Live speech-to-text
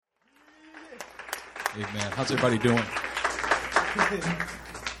Amen. How's everybody doing?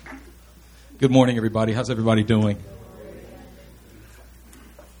 Good morning, everybody. How's everybody doing?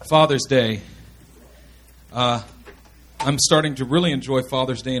 Father's Day. I'm starting to really enjoy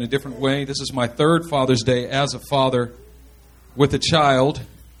Father's Day in a different way. This is my third Father's Day as a father with a child.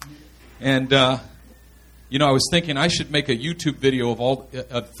 And, I was thinking I should make a YouTube video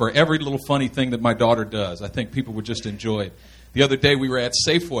of for every little funny thing that my daughter does. I think people would just enjoy it. The other day we were at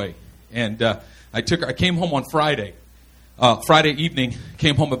Safeway, and I came home on Friday evening,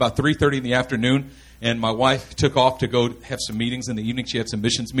 came home about 3:30 in the afternoon, and my wife took off to go have some meetings in the evening. She had some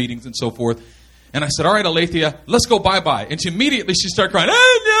missions meetings and so forth. And I said, all right, Alethea, let's go bye-bye. And she started crying,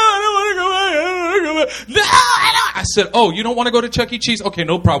 oh, no, I don't want to go bye. No, I said, oh, you don't want to go to Chuck E. Cheese? Okay,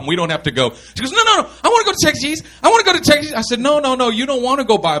 no problem. We don't have to go. She goes, no, I want to go to Chuck E. Cheese. I want to go to Chuck E. Cheese. I said, no, you don't want to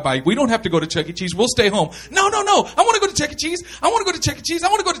go bye-bye. We don't have to go to Chuck E. Cheese. We'll stay home. No, I want to go to Chuck E. Cheese. I want to go to Chuck E. Cheese. I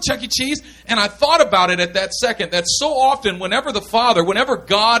want to go to Chuck E. Cheese. And I thought about it at that second. That so often, whenever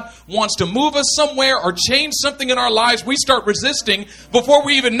God wants to move us somewhere or change something in our lives, we start resisting before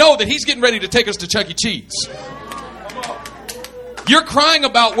we even know that He's getting ready to take us to Chuck E. Cheese. You're crying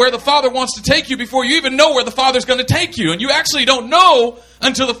about where the Father wants to take you before you even know where the Father's going to take you. And you actually don't know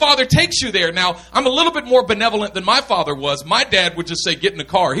until the Father takes you there. Now, I'm a little bit more benevolent than my father was. My dad would just say, get in the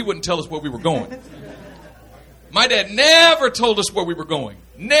car. He wouldn't tell us where we were going. My dad never told us where we were going.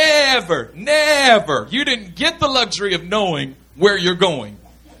 Never. You didn't get the luxury of knowing where you're going.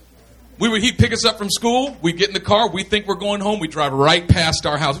 He'd pick us up from school. We'd get in the car. We think we're going home. We drive right past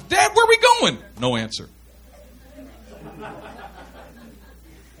our house. Dad, where are we going? No answer.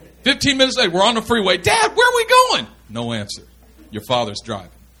 15 minutes later, we're on the freeway. Dad, where are we going? No answer. Your father's driving.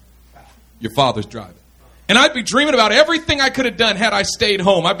 And I'd be dreaming about everything I could have done had I stayed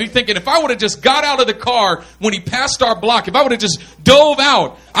home. I'd be thinking, if I would have just got out of the car when he passed our block, if I would have just dove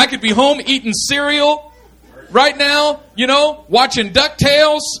out, I could be home eating cereal right now, watching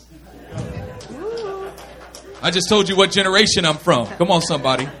DuckTales. I just told you what generation I'm from. Come on,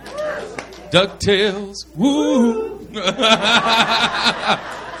 somebody. DuckTales. Woo.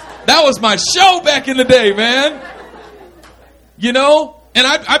 That was my show back in the day, man. And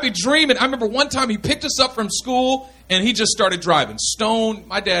I'd be dreaming. I remember one time he picked us up from school and he just started driving. Stone.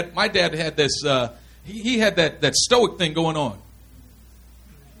 My dad had this, he had that stoic thing going on.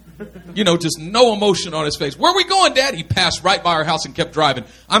 Just no emotion on his face. Where are we going, Dad? He passed right by our house and kept driving.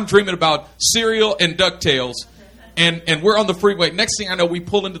 I'm dreaming about cereal and DuckTales. And we're on the freeway. Next thing I know, we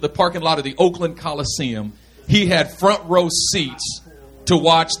pull into the parking lot of the Oakland Coliseum. He had front row seats to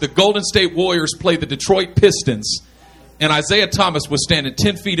watch the Golden State Warriors play the Detroit Pistons. And Isaiah Thomas was standing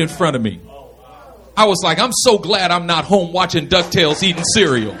 10 feet in front of me. I was like, I'm so glad I'm not home watching DuckTales eating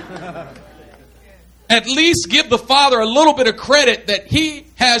cereal. At least give the Father a little bit of credit that He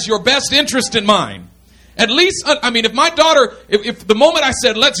has your best interest in mind. At least, if my daughter, if the moment I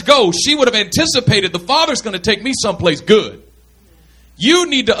said, let's go, she would have anticipated the Father's going to take me someplace good. You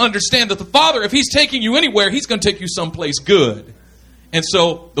need to understand that the Father, if He's taking you anywhere, He's going to take you someplace good. And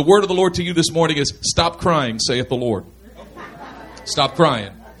so the word of the Lord to you this morning is, stop crying, saith the Lord. Stop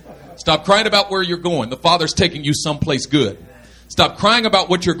crying. Stop crying about where you're going. The Father's taking you someplace good. Stop crying about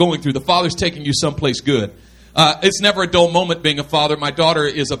what you're going through. The Father's taking you someplace good. It's never a dull moment being a father. My daughter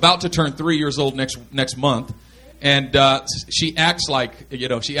is about to turn 3 years old next month. And she acts like a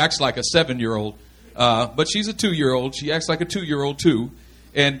 7-year-old. But she's a 2-year-old. She acts like a 2-year-old too.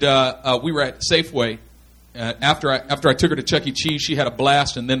 And we were at Safeway. After I took her to Chuck E. Cheese, she had a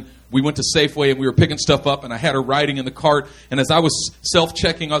blast, and then we went to Safeway and we were picking stuff up, and I had her riding in the cart, and as I was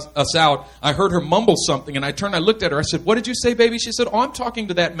self-checking us out, I heard her mumble something, and I turned, I looked at her, I said, what did you say, baby? She said, oh, I'm talking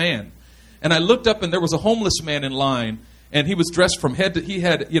to that man. And I looked up, and there was a homeless man in line, and he was dressed from head to, he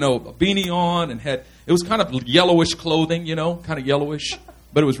had, a beanie on, and it was kind of yellowish clothing, kind of yellowish,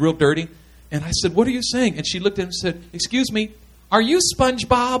 but it was real dirty. And I said, what are you saying? And she looked at him and said, excuse me, are you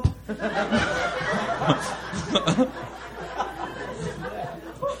SpongeBob?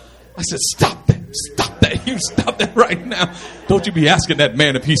 I said, stop that, you stop that right now. Don't you be asking that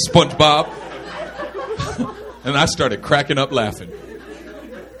man if he's SpongeBob. And I started cracking up laughing.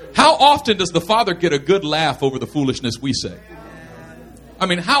 How often does the Father get a good laugh over the foolishness we say?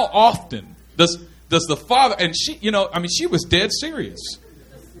 How often does the Father, and she, she was dead serious.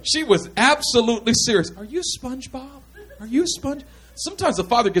 She was absolutely serious. Are you SpongeBob? Are you SpongeBob? Sometimes the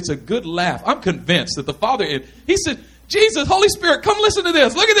Father gets a good laugh. I'm convinced that the Father, He said, Jesus, Holy Spirit, come listen to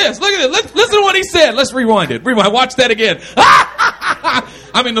this. Look at this. Listen to what He said. Let's rewind it. Watch that again.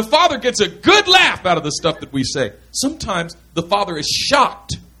 The Father gets a good laugh out of the stuff that we say. Sometimes the Father is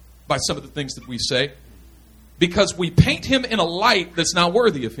shocked by some of the things that we say because we paint Him in a light that's not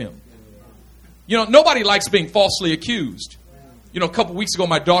worthy of Him. You know, nobody likes being falsely accused. You know, a couple weeks ago,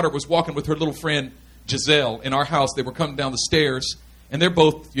 my daughter was walking with her little friend, Giselle, in our house. They were coming down the stairs, and they're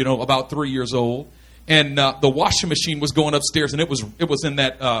both, you know, about 3 years old. And the washing machine was going upstairs, and it was in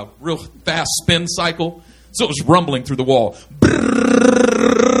that real fast spin cycle. So it was rumbling through the wall.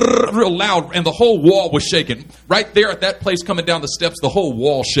 Real loud, and the whole wall was shaking. Right there at that place coming down the steps, the whole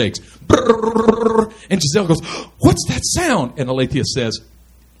wall shakes. And Giselle goes, "What's that sound?" And Alethea says,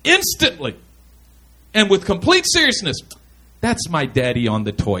 instantly, and with complete seriousness, "That's my daddy on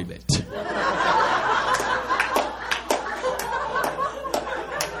the toilet."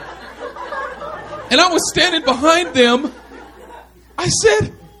 And I was standing behind them. I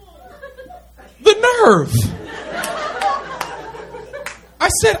said, "The nerve." I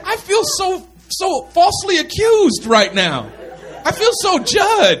said, "I feel so falsely accused right now. I feel so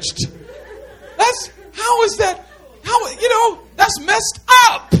judged. How is that? That's messed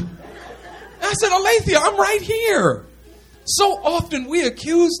up." And I said, "Alethea, I'm right here." So often we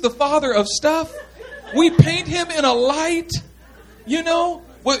accuse the Father of stuff. We paint him in a light. You know,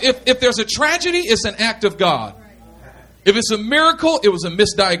 well, if there's a tragedy, it's an act of God. If it's a miracle, it was a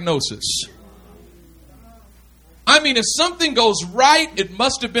misdiagnosis. I mean, if something goes right, it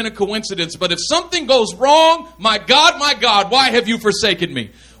must have been a coincidence. But if something goes wrong, my God, why have you forsaken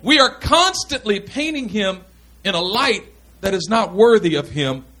me? We are constantly painting him in a light that is not worthy of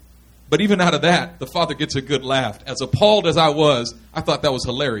him. But even out of that, the Father gets a good laugh. As appalled as I was, I thought that was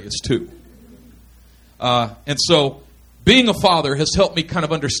hilarious too. And so being a father has helped me kind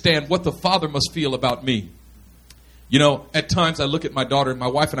of understand what the Father must feel about me. You know, at times I look at my daughter, and my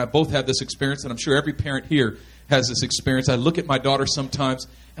wife and I both have this experience, and I'm sure every parent here has this experience. I look at my daughter sometimes,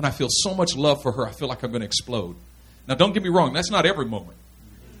 and I feel so much love for her, I feel like I'm going to explode. Now, don't get me wrong, that's not every moment.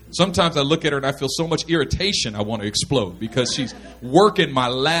 Sometimes I look at her and I feel so much irritation I want to explode because she's working my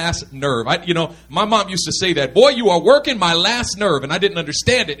last nerve. My mom used to say that, "Boy, you are working my last nerve," and I didn't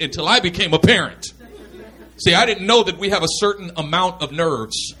understand it until I became a parent. See, I didn't know that we have a certain amount of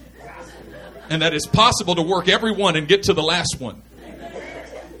nerves and that it's possible to work every one and get to the last one.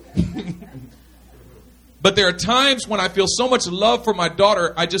 But there are times when I feel so much love for my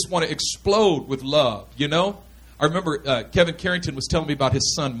daughter, I just want to explode with love, you know? I remember Kevin Carrington was telling me about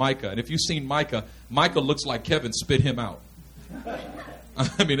his son, Micah. And if you've seen Micah, Micah looks like Kevin spit him out.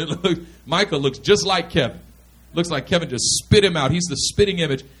 I mean, Micah looks just like Kevin. Looks like Kevin just spit him out. He's the spitting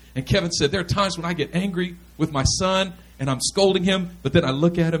image. And Kevin said, there are times when I get angry with my son and I'm scolding him, but then I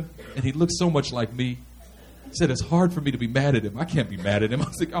look at him and he looks so much like me. He said, it's hard for me to be mad at him. I can't be mad at him. I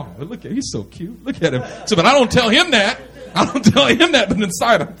was like, oh, look at him. He's so cute. Look at him. So, but I don't tell him that. But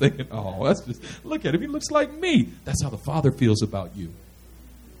inside I'm thinking, oh, that's just, look at him. He looks like me. That's how the Father feels about you.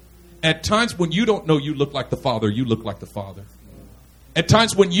 At times when you don't know you look like the Father, you look like the Father. At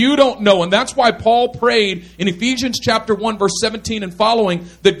times when you don't know, and that's why Paul prayed in Ephesians chapter 1, verse 17 and following,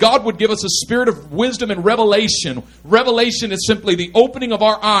 that God would give us a spirit of wisdom and revelation. Revelation is simply the opening of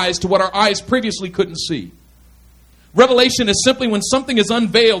our eyes to what our eyes previously couldn't see. Revelation is simply when something is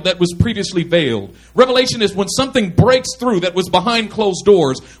unveiled that was previously veiled. Revelation is when something breaks through that was behind closed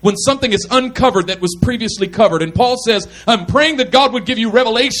doors. When something is uncovered that was previously covered. And Paul says, I'm praying that God would give you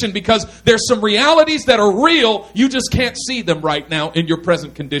revelation because there's some realities that are real. You just can't see them right now in your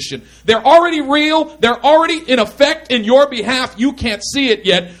present condition. They're already real. They're already in effect in your behalf. You can't see it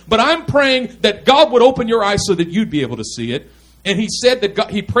yet. But I'm praying that God would open your eyes so that you'd be able to see it. And he said that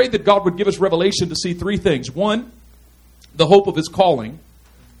he prayed that God would give us revelation to see three things. One, the hope of his calling.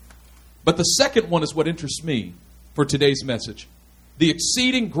 But the second one is what interests me for today's message. The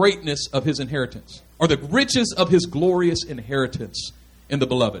exceeding greatness of his inheritance, or the riches of his glorious inheritance in the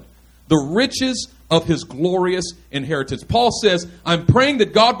beloved. The riches of his glorious inheritance. Paul says, I'm praying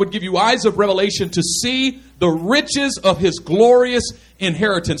that God would give you eyes of revelation to see the riches of his glorious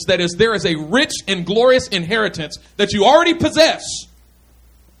inheritance. That is, there is a rich and glorious inheritance that you already possess,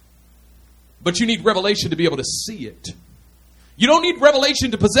 but you need revelation to be able to see it. You don't need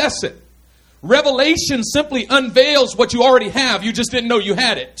revelation to possess it. Revelation simply unveils what you already have. You just didn't know you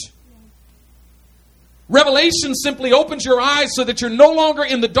had it. Revelation simply opens your eyes so that you're no longer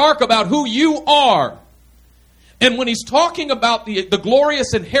in the dark about who you are. And when he's talking about the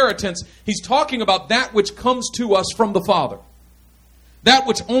glorious inheritance, he's talking about that which comes to us from the Father. That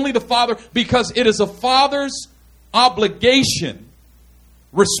which only the Father, because it is a father's obligation,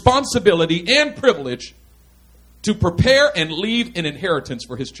 responsibility, and privilege to prepare and leave an inheritance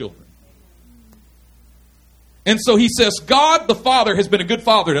for his children. And so he says, God the Father has been a good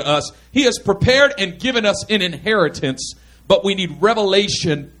father to us. He has prepared and given us an inheritance, but we need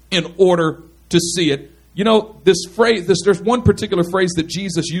revelation in order to see it. You know, this phrase, there's one particular phrase that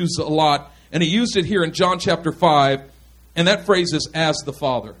Jesus used a lot, And he used it here in John chapter 5. And that phrase is as the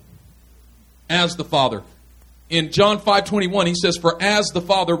Father. As the Father. In John 5:21, he says, for as the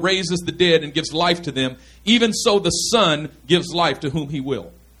Father raises the dead and gives life to them, even so the Son gives life to whom he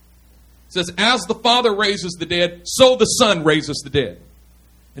will. It says, as the Father raises the dead, so the Son raises the dead.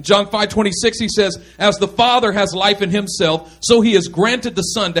 In John 5:26, he says, as the Father has life in himself, so he has granted the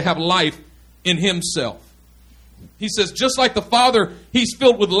Son to have life in himself. He says, just like the Father, he's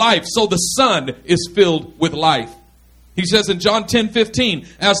filled with life, so the Son is filled with life. He says in John 10:15,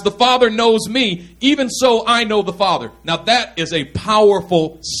 as the Father knows me, even so I know the Father. Now that is a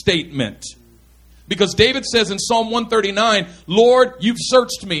powerful statement. Because David says in Psalm 139, Lord, you've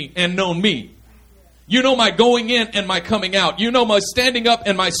searched me and known me. You know my going in and my coming out. You know my standing up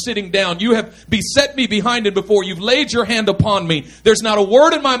and my sitting down. You have beset me behind and before. You've laid your hand upon me. There's not a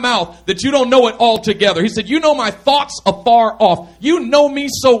word in my mouth that you don't know it altogether. He said, you know my thoughts afar off. You know me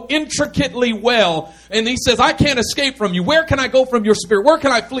so intricately well. And he says, I can't escape from you. Where can I go from your spirit? Where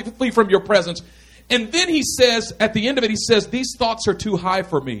can I flee from your presence? And then he says, at the end of it, he says, these thoughts are too high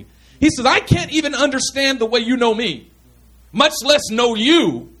for me. He says, I can't even understand the way you know me, much less know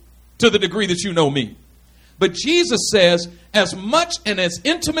you to the degree that you know me. But Jesus says, as much and as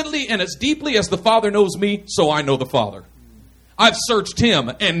intimately and as deeply as the Father knows me, so I know the Father. I've searched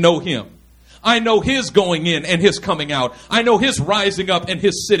him and know him. I know his going in and his coming out. I know his rising up and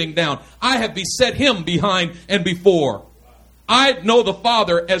his sitting down. I have beset him behind and before. I know the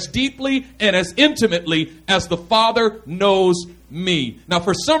Father as deeply and as intimately as the Father knows me. Now,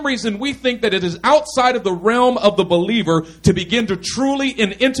 for some reason, we think that it is outside of the realm of the believer to begin to truly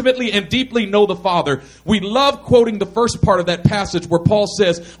and intimately and deeply know the Father. We love quoting the first part of that passage where Paul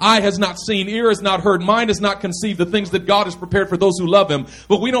says, eye has not seen, ear has not heard, mind has not conceived the things that God has prepared for those who love him.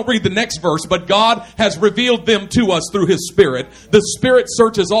 But we don't read the next verse, but God has revealed them to us through his Spirit. The Spirit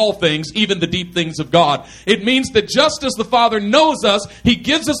searches all things, even the deep things of God. It means that just as the Father knows us, he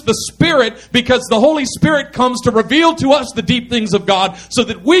gives us the Spirit because the Holy Spirit comes to reveal to us the deep things of God so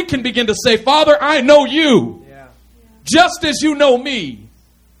that we can begin to say, Father, I know you. Yeah. Just as you know me,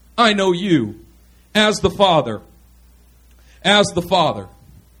 I know you. As the Father. As the Father.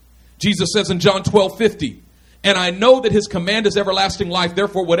 Jesus says in John 12:50, and I know that his command is everlasting life.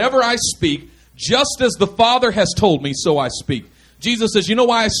 Therefore, whatever I speak, just as the Father has told me, so I speak. Jesus says, you know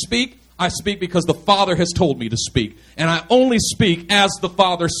why I speak? I speak because the Father has told me to speak. And I only speak as the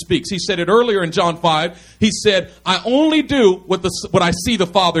Father speaks. He said it earlier in John 5. He said, I only do what I see the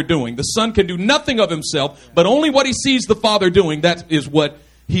Father doing. The Son can do nothing of himself, but only what he sees the Father doing, that is what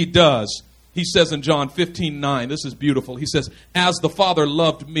he does. He says in John 15:9, this is beautiful. He says, as the Father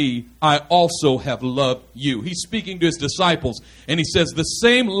loved me, I also have loved you. He's speaking to his disciples. And he says, the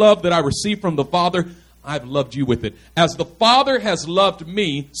same love that I received from the Father, I've loved you with it. As the Father has loved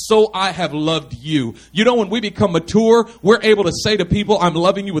me, so I have loved you. You know, when we become mature, we're able to say to people, I'm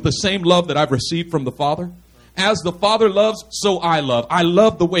loving you with the same love that I've received from the Father. As the Father loves, so I love. I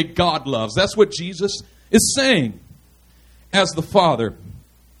love the way God loves. That's what Jesus is saying. As the Father.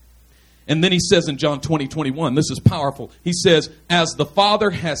 And then he says in John 20:21, this is powerful. He says, as the Father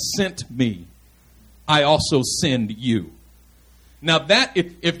has sent me, I also send you. Now that,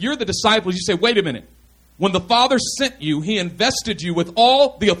 if you're the disciples, you say, wait a minute. When the Father sent you, he invested you with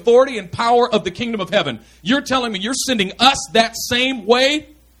all the authority and power of the kingdom of heaven. You're telling me you're sending us that same way?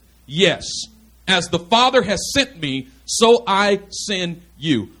 Yes. As the Father has sent me, so I send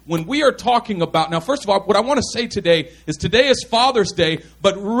you. When we are talking about, now first of all, what I want to say today is Father's Day,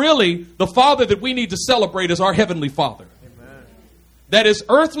 but really the Father that we need to celebrate is our Heavenly Father. That is,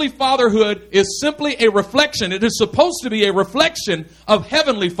 earthly fatherhood is simply a reflection. It is supposed to be a reflection of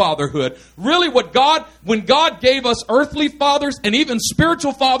heavenly fatherhood. Really when God gave us earthly fathers and even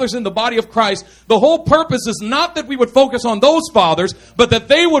spiritual fathers in the body of Christ, the whole purpose is not that we would focus on those fathers, but that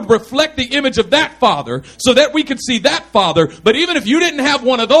they would reflect the image of that father so that we could see that father. But even if you didn't have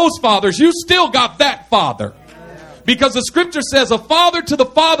one of those fathers, you still got that father. Because the scripture says, a father to the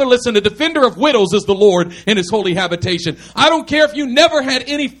fatherless and a defender of widows is the Lord in his holy habitation. I don't care if you never had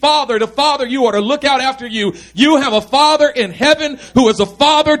any father to father you or to look out after you. You have a Father in heaven who is a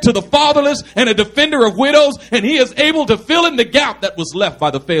father to the fatherless and a defender of widows. And he is able to fill in the gap that was left by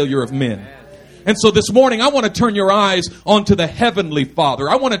the failure of men. And so this morning, I want to turn your eyes onto the Heavenly Father.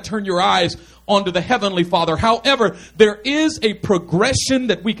 I want to turn your eyes onto the Heavenly Father. However, there is a progression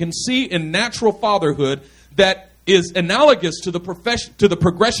that we can see in natural fatherhood that is analogous to the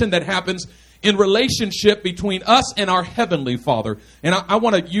progression that happens in relationship between us and our Heavenly Father. And I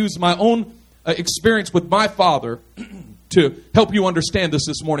want to use my own experience with my father to help you understand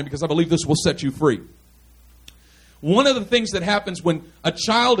this morning, because I believe this will set you free. one of the things that happens when a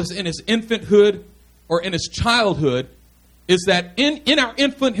child is in his infanthood or in his childhood is that in our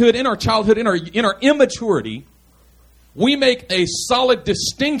infanthood, in our childhood, in our immaturity, we make a solid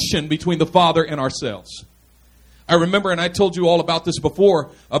distinction between the Father and ourselves. I remember, and I told you all about this before,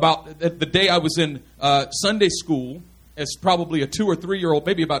 about the day I was in Sunday school as probably a 2 or 3 year old,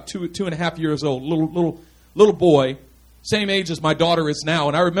 maybe about 2.5 years old, little boy, same age as my daughter is now.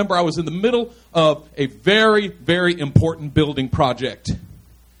 And I remember I was in the middle of a very, very important building project.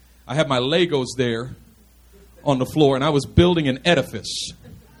 I had my Legos there on the floor, and I was building an edifice.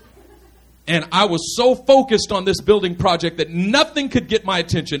 And I was so focused on this building project that nothing could get my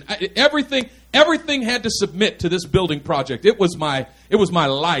attention. Everything had to submit to this building project. It was my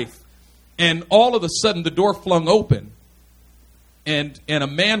life. And all of a sudden, the door flung open, and a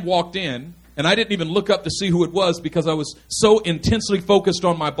man walked in, and I didn't even look up to see who it was because I was so intensely focused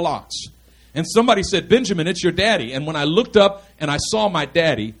on my blocks. And somebody said, "Benjamin, it's your daddy." And when I looked up and I saw my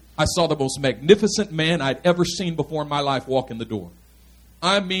daddy, I saw the most magnificent man I'd ever seen before in my life walk in the door.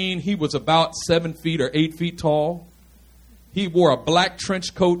 I mean, he was about 7 feet or 8 feet tall. He wore a black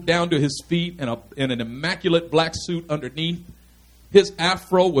trench coat down to his feet and an immaculate black suit underneath. His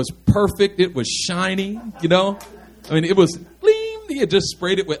afro was perfect. It was shiny, you know. I mean, it was bling. He had just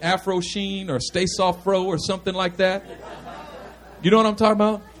sprayed it with Afro Sheen or Stay Soft Fro or something like that. You know what I'm talking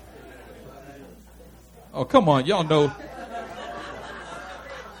about? Oh, come on. Y'all know.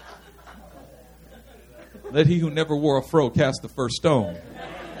 Let he who never wore a fro cast the first stone.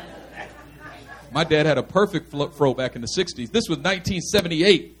 My dad had a perfect fro back in the 60s. This was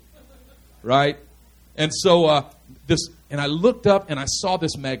 1978, right? And so and I looked up and I saw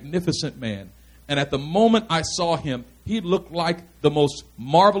this magnificent man. And at the moment I saw him, he looked like the most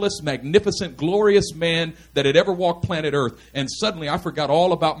marvelous, magnificent, glorious man that had ever walked planet Earth. And suddenly I forgot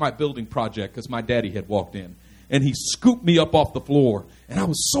all about my building project because my daddy had walked in. And he scooped me up off the floor. And I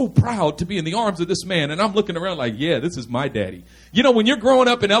was so proud to be in the arms of this man. And I'm looking around like, yeah, this is my daddy. You know, when you're growing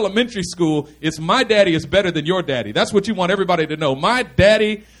up in elementary school, it's my daddy is better than your daddy. That's what you want everybody to know. My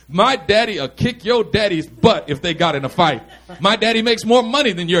daddy will kick your daddy's butt if they got in a fight. My daddy makes more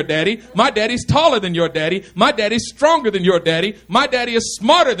money than your daddy. My daddy's taller than your daddy. My daddy's stronger than your daddy. My daddy is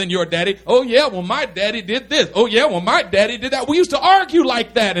smarter than your daddy. Oh, yeah, well, my daddy did this. Oh, yeah, well, my daddy did that. We used to argue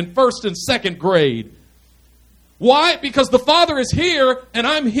like that in 1st and 2nd grade. Why? Because the Father is here and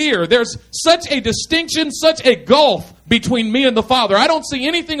I'm here. There's such a distinction, such a gulf between me and the Father. I don't see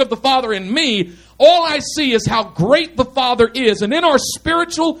anything of the Father in me. All I see is how great the Father is. And in our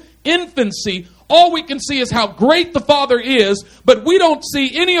spiritual infancy, all we can see is how great the Father is, but we don't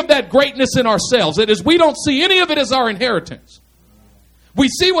see any of that greatness in ourselves. It is, we don't see any of it as our inheritance. We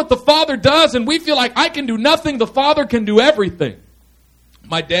see what the Father does and we feel like I can do nothing. The Father can do everything.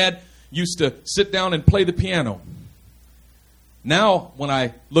 My dad used to sit down and play the piano. Now, when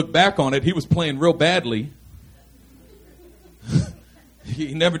I look back on it, he was playing real badly.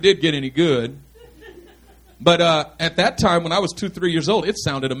 He never did get any good. But at that time, when I was 2-3 years old, it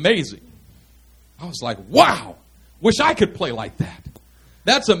sounded amazing. I was like, wow, wish I could play like that.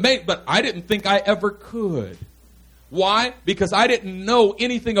 That's amazing. But I didn't think I ever could. Why? Because I didn't know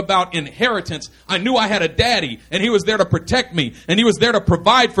anything about inheritance. I knew I had a daddy, and he was there to protect me, and he was there to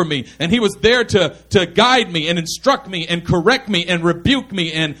provide for me, and he was there to guide me and instruct me and correct me and rebuke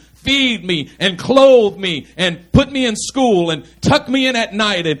me and feed me and clothe me and put me in school and tuck me in at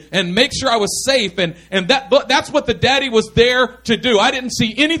night and make sure I was safe. And that's what the daddy was there to do. I didn't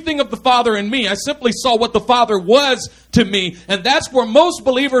see anything of the Father in me. I simply saw what the Father was to me. And that's where most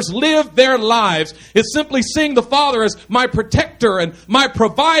believers live their lives, is simply seeing the Father as my protector and my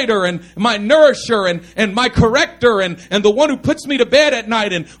provider and my nourisher and my corrector and the one who puts me to bed at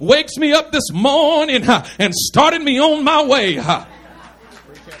night and wakes me up this morning and started me on my way.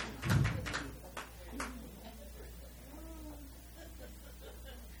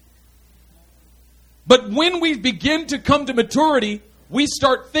 But when we begin to come to maturity, we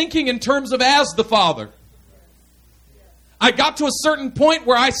start thinking in terms of as the Father. I got to a certain point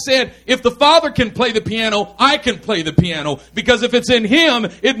where I said, if the Father can play the piano, I can play the piano. Because if it's in Him,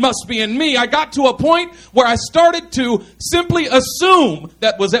 it must be in me. I got to a point where I started to simply assume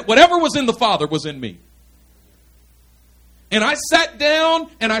that whatever was in the Father was in me. And I sat down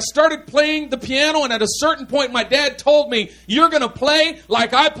and I started playing the piano, and at a certain point my dad told me, you're going to play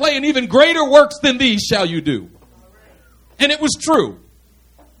like I play, and even greater works than these shall you do. And it was true.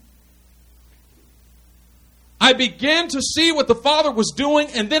 I began to see what the Father was doing,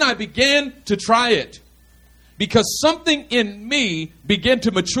 and then I began to try it. Because something in me began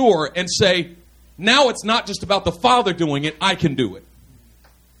to mature and say, now it's not just about the Father doing it, I can do it.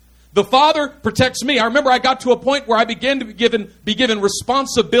 The Father protects me. I remember I got to a point where I began to be given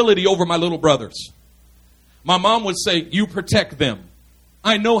responsibility over my little brothers. My mom would say, you protect them.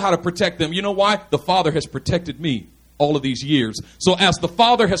 I know how to protect them. You know why? The Father has protected me all of these years. So as the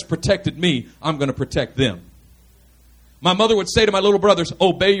Father has protected me, I'm going to protect them. My mother would say to my little brothers,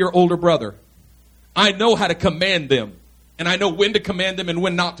 obey your older brother. I know how to command them. And I know when to command them and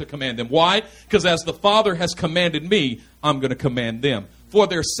when not to command them. Why? Because as the Father has commanded me, I'm going to command them. For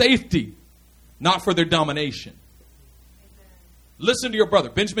their safety, not for their domination. Listen to your brother.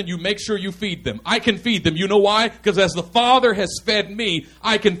 Benjamin, you make sure you feed them. I can feed them. You know why? Because as the Father has fed me,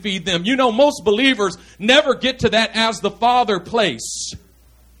 I can feed them. You know, most believers never get to that as the Father place.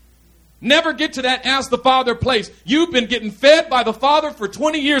 Never get to that as the Father place. You've been getting fed by the Father for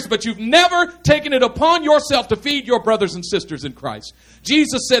 20 years, but you've never taken it upon yourself to feed your brothers and sisters in Christ.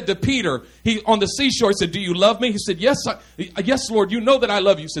 Jesus said to Peter, on the seashore, he said, do you love me? He said, yes, Lord, you know that I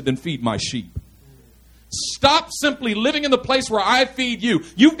love you. He said, then feed my sheep. Stop simply living in the place where I feed you.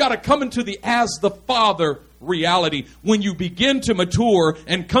 You've got to come into the as the Father reality. When you begin to mature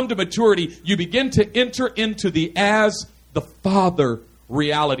and come to maturity, you begin to enter into the as the Father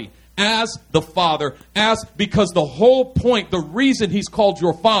reality. As the Father, because the whole point, the reason He's called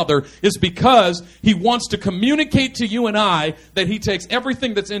your Father is because He wants to communicate to you and I that He takes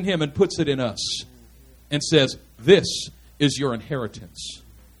everything that's in Him and puts it in us and says, this is your inheritance.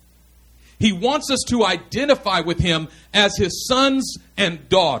 He wants us to identify with Him as His sons and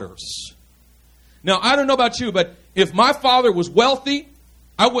daughters. Now, I don't know about you, but if my father was wealthy,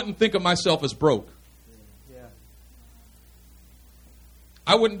 I wouldn't think of myself as broke.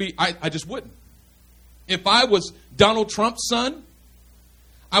 I wouldn't be, I just wouldn't. If I was Donald Trump's son,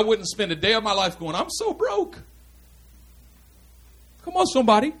 I wouldn't spend a day of my life going, I'm so broke. Come on,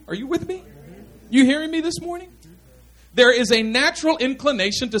 somebody. Are you with me? You hearing me this morning? There is a natural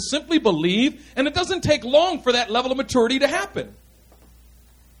inclination to simply believe, and it doesn't take long for that level of maturity to happen.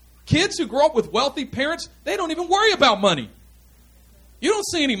 Kids who grow up with wealthy parents, they don't even worry about money. You don't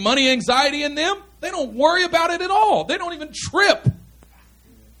see any money anxiety in them. They don't worry about it at all. They don't even trip.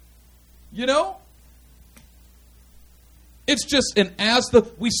 You know? It's just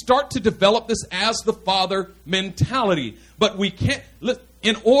we start to develop this as the Father mentality. But we can't,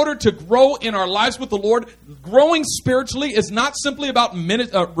 in order to grow in our lives with the Lord, growing spiritually is not simply about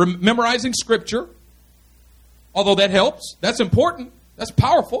memorizing Scripture. Although that helps. That's important. That's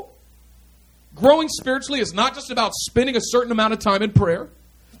powerful. Growing spiritually is not just about spending a certain amount of time in prayer.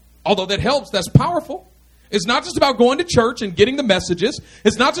 Although that helps. That's powerful. It's not just about going to church and getting the messages.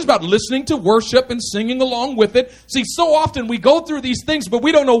 It's not just about listening to worship and singing along with it. See, so often we go through these things, but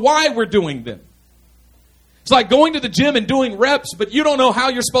we don't know why we're doing them. It's like going to the gym and doing reps, but you don't know how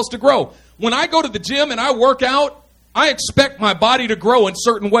you're supposed to grow. When I go to the gym and I work out, I expect my body to grow in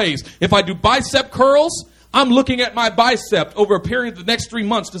certain ways. If I do bicep curls, I'm looking at my bicep over a period of the next 3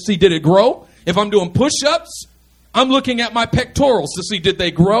 months to see, did it grow? If I'm doing push-ups, I'm looking at my pectorals to see, did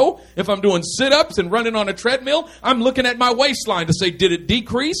they grow? If I'm doing sit-ups and running on a treadmill, I'm looking at my waistline to say, did it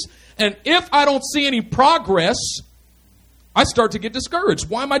decrease? And if I don't see any progress, I start to get discouraged.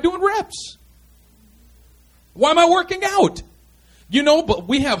 Why am I doing reps? Why am I working out? You know, but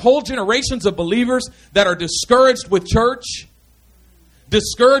we have whole generations of believers that are discouraged with church,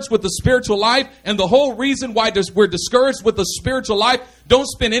 discouraged with the spiritual life, and the whole reason why we're discouraged with the spiritual life, don't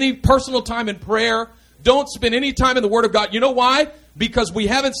spend any personal time in prayer. Don't spend any time in the Word of God. You know why? Because we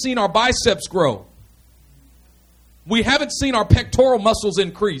haven't seen our biceps grow. We haven't seen our pectoral muscles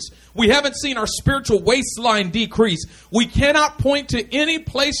increase. We haven't seen our spiritual waistline decrease. We cannot point to any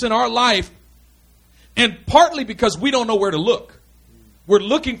place in our life, and partly because we don't know where to look. We're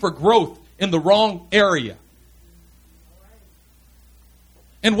looking for growth in the wrong area.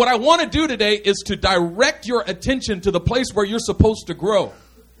 And what I want to do today is to direct your attention to the place where you're supposed to grow.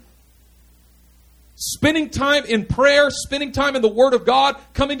 Spending time in prayer, spending time in the Word of God,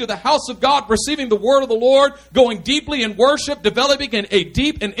 coming to the house of God, receiving the Word of the Lord, going deeply in worship, developing a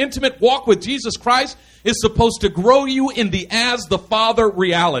deep and intimate walk with Jesus Christ is supposed to grow you in the as the Father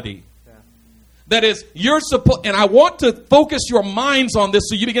reality. Yeah. That is, and I want to focus your minds on this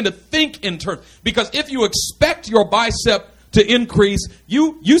so you begin to think in terms. Because if you expect your bicep to increase,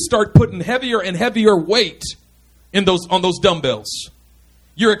 you start putting heavier and heavier weight on those dumbbells.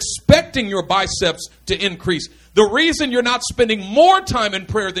 You're expecting your biceps to increase. The reason you're not spending more time in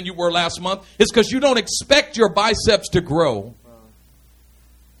prayer than you were last month is because you don't expect your biceps to grow.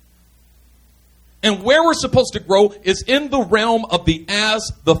 And where we're supposed to grow is in the realm of the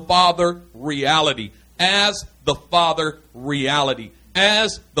as the Father reality. As the Father reality.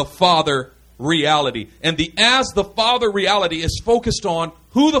 As the Father reality. And the as the Father reality is focused on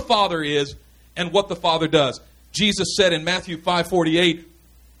who the Father is and what the Father does. Jesus said in Matthew 5:48,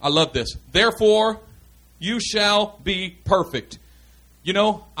 I love this, therefore you shall be perfect. You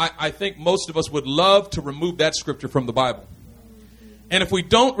know, I think most of us would love to remove that scripture from the Bible. And if we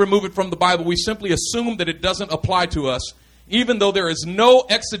don't remove it from the Bible, we simply assume that it doesn't apply to us, even though there is no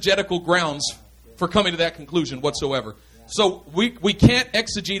exegetical grounds for coming to that conclusion whatsoever. So we can't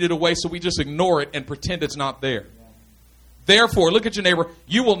exegete it away, so we just ignore it and pretend it's not there. Therefore, look at your neighbor,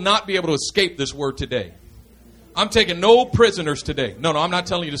 you will not be able to escape this word today. I'm taking no prisoners today. No, I'm not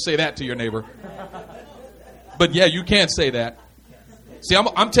telling you to say that to your neighbor. But yeah, you can't say that. See,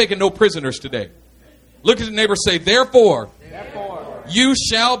 I'm taking no prisoners today. Look at your neighbor, say, therefore, you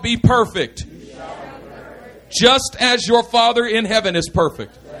shall be perfect, just as your Father in heaven is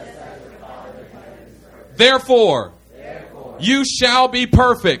perfect. Therefore, you shall be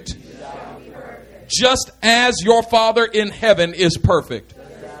perfect, just as your Father in heaven is perfect.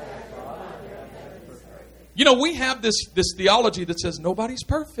 You know, we have this theology that says nobody's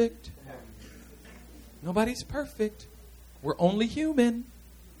perfect. Nobody's perfect. We're only human.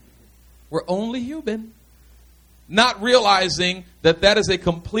 We're only human. Not realizing that that is a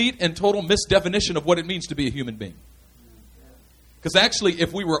complete and total misdefinition of what it means to be a human being. Because actually,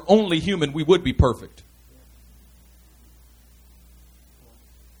 if we were only human, we would be perfect.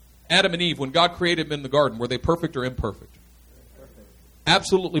 Adam and Eve, when God created them in the garden, were they perfect or imperfect?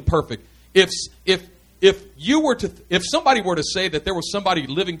 Absolutely perfect. If somebody were to say that there was somebody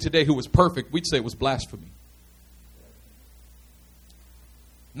living today who was perfect, we'd say it was blasphemy.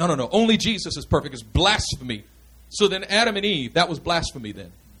 No. Only Jesus is perfect. It's blasphemy. So then Adam and Eve, that was blasphemy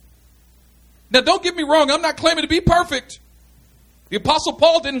then. Now don't get me wrong. I'm not claiming to be perfect. The Apostle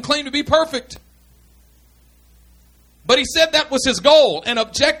Paul didn't claim to be perfect. But he said that was his goal and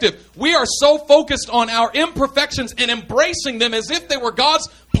objective. We are so focused on our imperfections and embracing them as if they were God's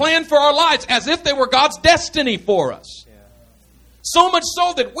plan for our lives, as if they were God's destiny for us. Yeah. So much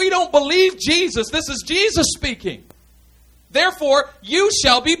so that we don't believe Jesus. This is Jesus speaking. Therefore, you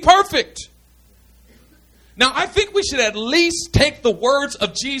shall be perfect. Now, I think we should at least take the words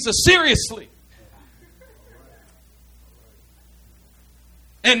of Jesus seriously.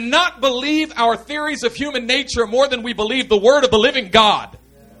 And not believe our theories of human nature more than we believe the word of the living God.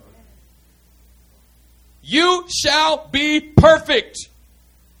 You shall be perfect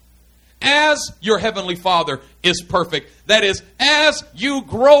as your heavenly Father is perfect. That is, as you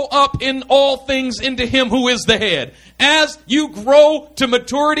grow up in all things into Him who is the head. As you grow to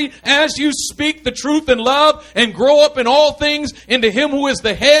maturity, as you speak the truth in love and grow up in all things into Him who is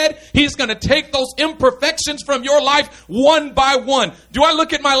the head, He's going to take those imperfections from your life one by one. Do I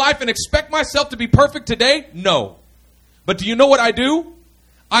look at my life and expect myself to be perfect today? No. But do you know what I do?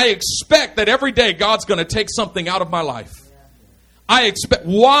 I expect that every day God's going to take something out of my life. I expect.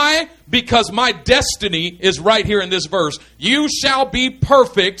 Why? Because my destiny is right here in this verse. You shall be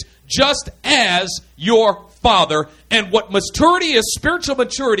perfect just as your Father. And what maturity is, spiritual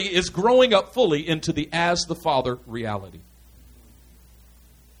maturity, is growing up fully into the as the Father reality.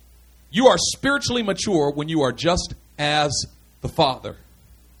 You are spiritually mature when you are just as the Father.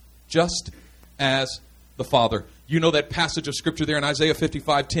 Just as the Father. You know that passage of Scripture there in Isaiah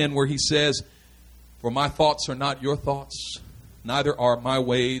 55:10 where he says, for my thoughts are not your thoughts, neither are my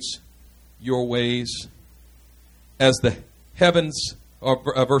ways your ways. As the heavens, or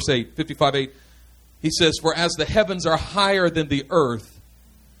verse 8, 55:8, he says, for as the heavens are higher than the earth,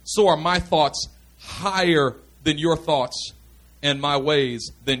 so are my thoughts higher than your thoughts, and my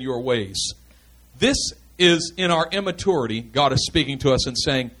ways than your ways. This is in our immaturity. God is speaking to us and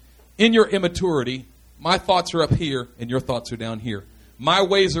saying, in your immaturity, my thoughts are up here and your thoughts are down here. My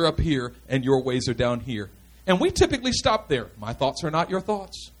ways are up here and your ways are down here. And we typically stop there. My thoughts are not your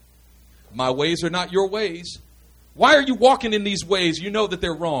thoughts. My ways are not your ways. Why are you walking in these ways? You know that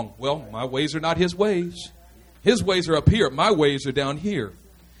they're wrong. Well, my ways are not His ways. His ways are up here. My ways are down here.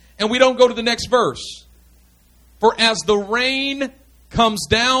 And we don't go to the next verse. For as the rain comes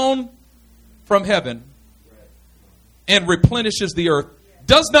down from heaven and replenishes the earth,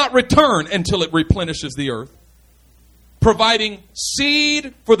 does not return until it replenishes the earth, providing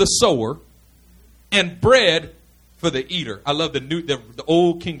seed for the sower and bread for the eater. I love the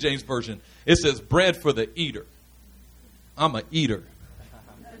old King James Version. It says bread for the eater. I'm an eater.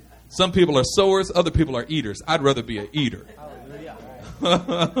 Some people are sowers, other people are eaters. I'd rather be an eater.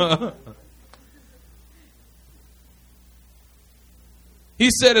 He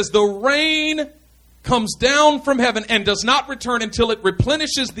said, as the rain comes down from heaven and does not return until it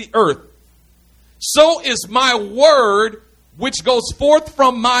replenishes the earth, so is my word which goes forth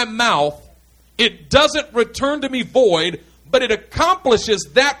from my mouth. It doesn't return to me void, but it accomplishes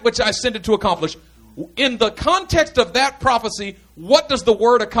that which I sent it to accomplish. In the context of that prophecy, what does the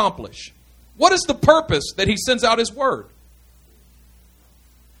word accomplish? What is the purpose that he sends out his word?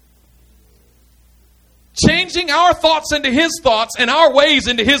 Changing our thoughts into his thoughts and our ways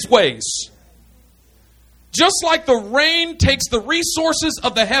into his ways. Just like the rain takes the resources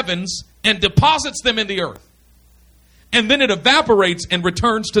of the heavens and deposits them in the earth. And then it evaporates and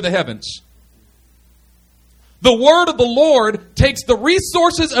returns to the heavens. The word of the Lord takes the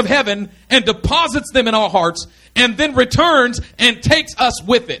resources of heaven and deposits them in our hearts and then returns and takes us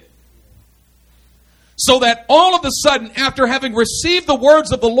with it. So that all of a sudden, after having received the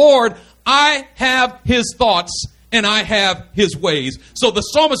words of the Lord, I have his thoughts and I have his ways. So the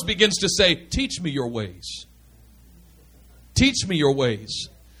psalmist begins to say, teach me your ways. Teach me your ways.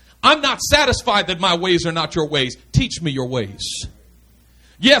 I'm not satisfied that my ways are not your ways. Teach me your ways.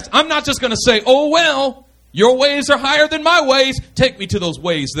 Yes, I'm not just going to say, oh, well, your ways are higher than my ways. Take me to those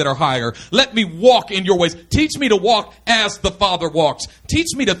ways that are higher. Let me walk in your ways. Teach me to walk as the Father walks.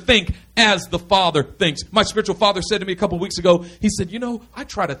 Teach me to think as the Father thinks. My spiritual father said to me a couple weeks ago, he said, I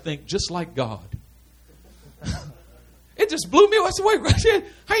try to think just like God. It just blew me away. I said, wait,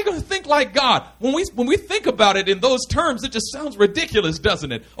 how are you going to think like God? When we think about it in those terms, it just sounds ridiculous,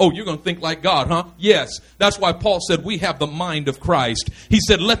 doesn't it? Oh, you're going to think like God, huh? Yes. That's why Paul said we have the mind of Christ. He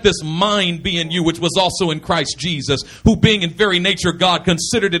said, let this mind be in you, which was also in Christ Jesus, who being in very nature God,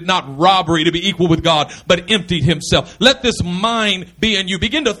 considered it not robbery to be equal with God, but emptied himself. Let this mind be in you.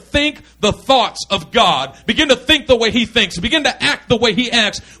 Begin to think the thoughts of God. Begin to think the way he thinks. Begin to act the way he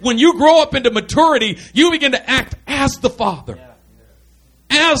acts. When you grow up into maturity, you begin to act as the Father.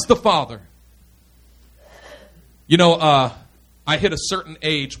 As the Father. I hit a certain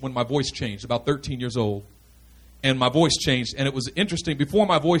age when my voice changed, about 13 years old. And my voice changed. And it was interesting. Before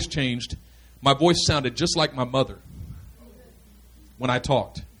my voice changed, my voice sounded just like my mother when I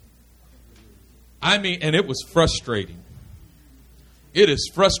talked. And it was frustrating. It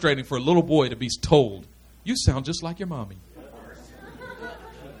is frustrating for a little boy to be told, you sound just like your mommy.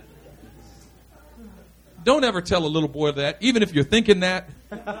 Don't ever tell a little boy that, even if you're thinking that.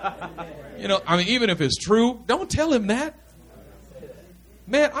 Even if it's true, don't tell him that.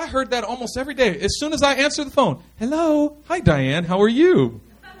 Man, I heard that almost every day. As soon as I answer the phone, hello, hi Diane, how are you?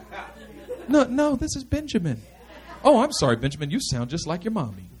 No, this is Benjamin. Oh, I'm sorry, Benjamin, you sound just like your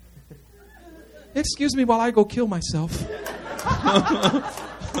mommy. Excuse me while I go kill myself.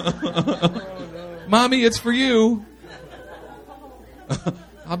 Mommy, it's for you.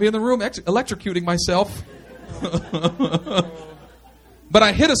 I'll be in the room electrocuting myself. But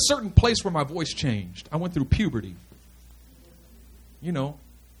I hit a certain place where my voice changed. I went through puberty.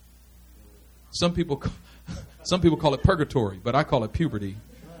 Some people call it purgatory, but I call it puberty.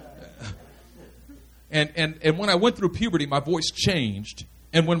 And when I went through puberty, my voice changed.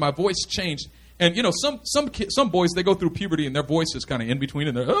 And when my voice changed, and some boys, they go through puberty and their voice is kind of in between,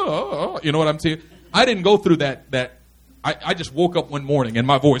 and they're you know what I'm saying? I didn't go through that. I just woke up one morning and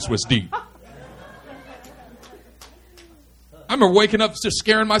my voice was deep. I remember waking up just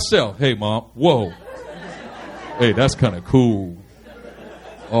scaring myself. Hey, Mom. Whoa. Hey, that's kind of cool.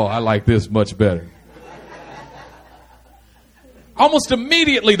 Oh, I like this much better. Almost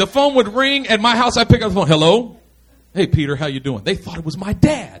immediately, the phone would ring at my house. I pick up the phone. Hello? Hey, Peter, how you doing? They thought it was my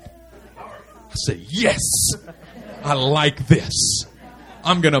dad. I said, yes, I like this.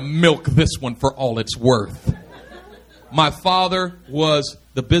 I'm going to milk this one for all it's worth. My father was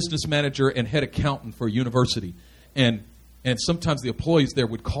the business manager and head accountant for a university. And sometimes the employees there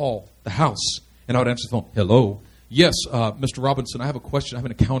would call the house. And I would answer the phone. Hello. Yes, Mr. Robinson, I have a question. I have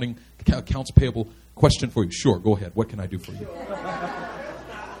an accounts payable question for you. Sure, go ahead. What can I do for you?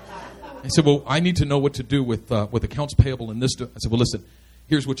 I said, well, I need to know what to do with accounts payable and this. I said, well, listen,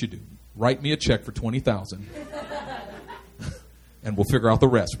 here's what you do. Write me a check for $20,000. And we'll figure out the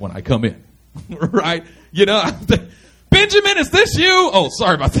rest when I come in. Right? Benjamin, is this you? Oh,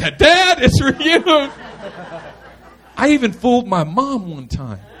 sorry about that. Dad, it's for you. I even fooled my mom one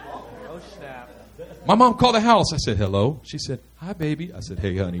time. Oh, snap. My mom called the house. I said, hello. She said, hi, baby. I said,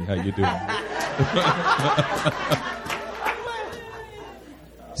 hey, honey, how you doing?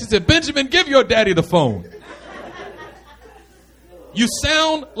 She said, Benjamin, give your daddy the phone. You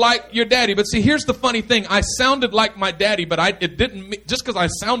sound like your daddy. But see, here's the funny thing. I sounded like my daddy, but it didn't. Just because I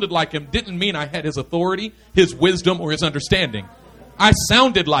sounded like him didn't mean I had his authority, his wisdom, or his understanding. I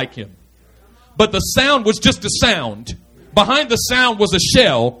sounded like him. But the sound was just a sound. Behind the sound was a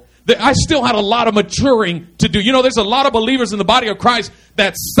shell. I still had a lot of maturing to do. There's a lot of believers in the body of Christ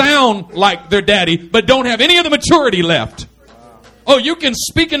that sound like their daddy, but don't have any of the maturity left. Oh, you can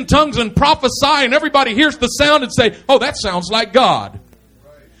speak in tongues and prophesy and everybody hears the sound and say, oh, that sounds like God.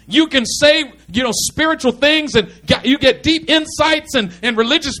 You can say, spiritual things and you get deep insights and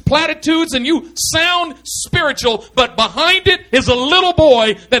religious platitudes and you sound spiritual, but behind it is a little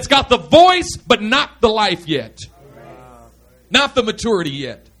boy that's got the voice, but not the life yet. Not the maturity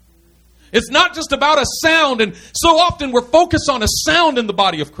yet. It's not just about a sound, and so often we're focused on a sound in the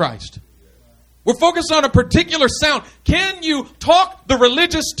body of Christ. We're focused on a particular sound. Can you talk the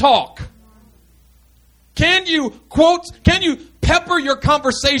religious talk? Can you pepper your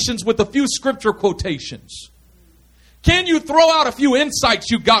conversations with a few scripture quotations? Can you throw out a few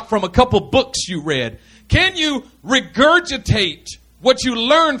insights you got from a couple books you read? Can you regurgitate what you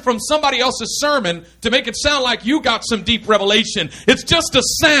learned from somebody else's sermon to make it sound like you got some deep revelation? It's just a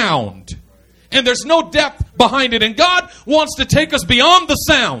sound. And there's no depth behind it. And God wants to take us beyond the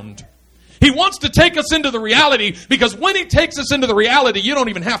sound. He wants to take us into the reality, because when He takes us into the reality, you don't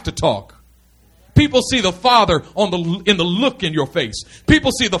even have to talk. People see the Father in the look in your face. People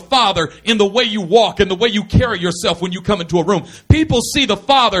see the Father in the way you walk and the way you carry yourself when you come into a room. People see the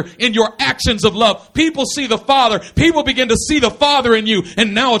Father in your actions of love. People see the Father. People begin to see the Father in you.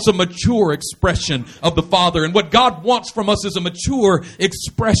 And now it's a mature expression of the Father. And what God wants from us is a mature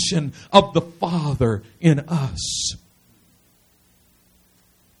expression of the Father in us.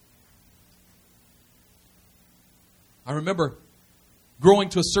 I remember growing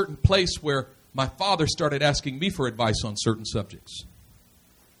to a certain place where my father started asking me for advice on certain subjects.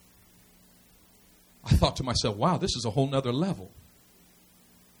 I thought to myself, wow, this is a whole nother level.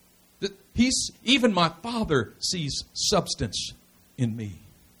 Even my father sees substance in me.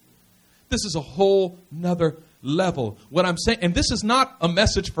 This is a whole nother level. What I'm saying, and this is not a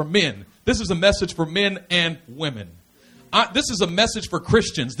message for men. This is a message for men and women. This is a message for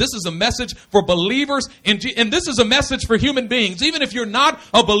Christians. This is a message for believers, and this is a message for human beings. Even if you're not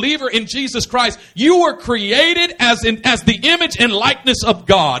a believer in Jesus Christ, you were created as the image and likeness of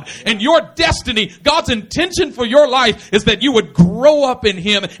God. And your destiny, God's intention for your life, is that you would grow up in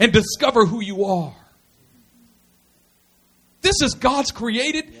Him and discover who you are. This is God's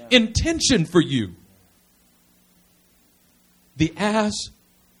created intention for you. The as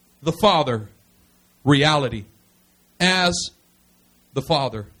the Father reality. As the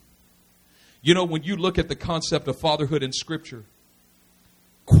Father. You know, when you look at the concept of fatherhood in Scripture,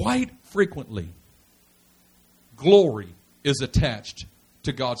 quite frequently, glory is attached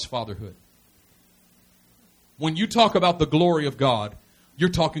to God's fatherhood. When you talk about the glory of God, you're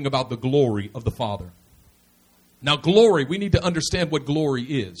talking about the glory of the Father. Now, glory, we need to understand what glory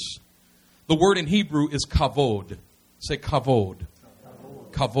is. The word in Hebrew is kavod. Say kavod.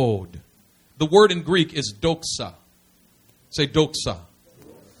 Kavod. The word in Greek is doxa. Say doxa.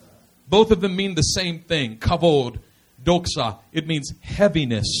 Both of them mean the same thing. Kavod, doxa. It means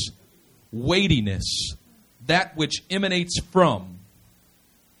heaviness, weightiness, that which emanates from.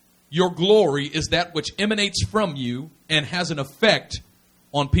 Your glory is that which emanates from you and has an effect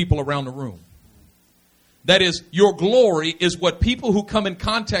on people around the room. That is, your glory is what people who come in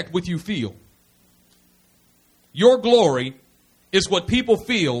contact with you feel. Your glory is what people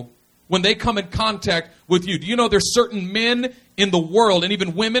feel when they come in contact with you. Do you know there's certain men in the world and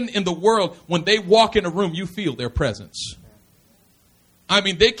even women in the world, when they walk in a room, you feel their presence. I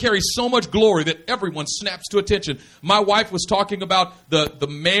mean, they carry so much glory that everyone snaps to attention. My wife was talking about the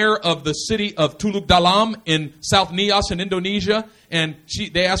mayor of the city of Tuluk Dalam in South Nias in Indonesia. And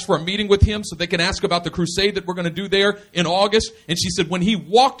they asked for a meeting with him so they can ask about the crusade that we're going to do there in August. And she said, when he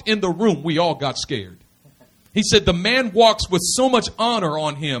walked in the room, we all got scared. He said, the man walks with so much honor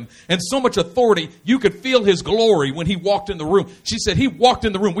on him and so much authority, you could feel his glory when he walked in the room. She said, he walked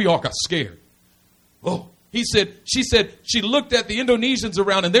in the room, we all got scared. Oh, she said, she looked at the Indonesians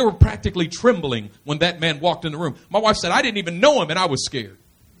around and they were practically trembling when that man walked in the room. My wife said, I didn't even know him and I was scared.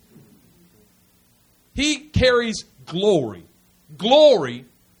 He carries glory. Glory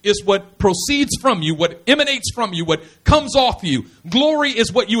is what proceeds from you, what emanates from you, what comes off you. Glory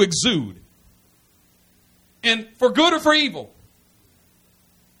is what you exude. And for good or for evil.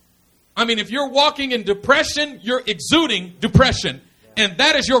 I mean, if you're walking in depression, you're exuding depression. And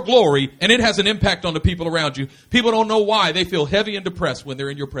that is your glory, and it has an impact on the people around you. People don't know why. They feel heavy and depressed when they're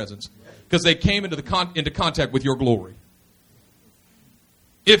in your presence. Because they came into contact with your glory.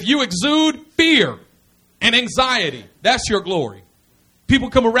 If you exude fear and anxiety, that's your glory. People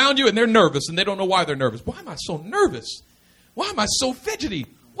come around you and they're nervous, and they don't know why they're nervous. Why am I so nervous? Why am I so fidgety?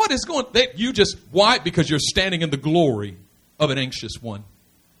 What is going on? Why? Because you're standing in the glory of an anxious one.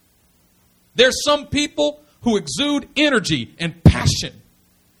 There's some people who exude energy and passion.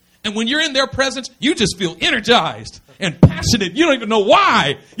 And when you're in their presence, you just feel energized and passionate. You don't even know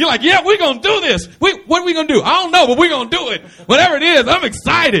why. You're like, yeah, we're going to do this. What are we going to do? I don't know, but we're going to do it. Whatever it is, I'm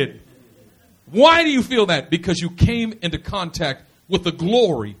excited. Why do you feel that? Because you came into contact with the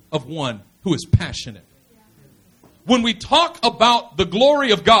glory of one who is passionate. When we talk about the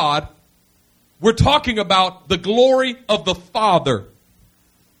glory of God, we're talking about the glory of the Father.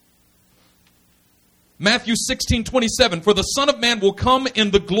 Matthew 16:27, for the Son of Man will come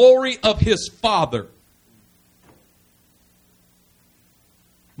in the glory of his Father.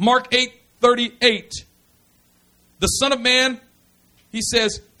 Mark 8:38, the Son of Man, he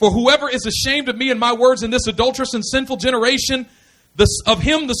says, for whoever is ashamed of me and my words in this adulterous and sinful generation, of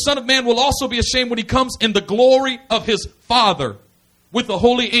him the Son of Man will also be ashamed when he comes in the glory of his Father with the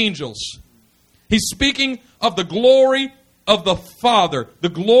holy angels. He's speaking of the glory of the Father, the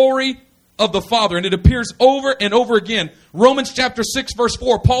glory of the Father, and it appears over and over again. Romans chapter 6 verse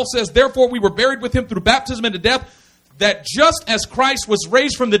 4, Paul says, therefore we were buried with him through baptism into death, that just as Christ was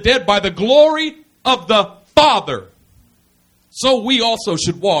raised from the dead by the glory of the Father, so we also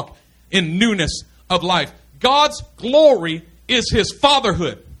should walk in newness of life. God's glory is his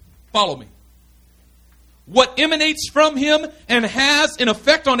fatherhood. Follow me. What emanates from him and has an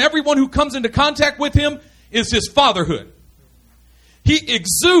effect on everyone who comes into contact with him is his fatherhood. He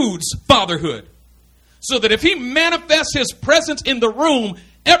exudes fatherhood. So that if he manifests his presence in the room,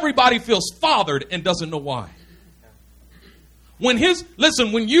 everybody feels fathered and doesn't know why. When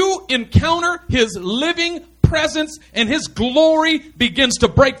you encounter his living presence and his glory begins to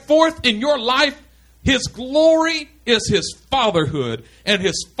break forth in your life, his glory is his fatherhood, and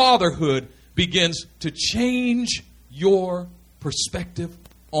his fatherhood begins to change your perspective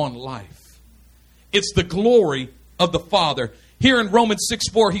on life. It's the glory of the Father. Here in Romans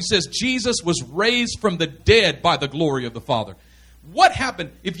 6:4, he says Jesus was raised from the dead by the glory of the Father. What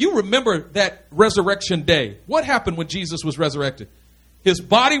happened? If you remember that resurrection day, what happened when Jesus was resurrected? His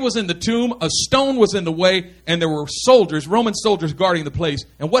body was in the tomb, a stone was in the way, and there were soldiers, Roman soldiers guarding the place.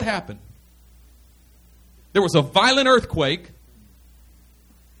 And what happened? There was a violent earthquake,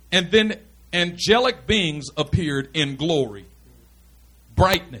 and then angelic beings appeared in glory,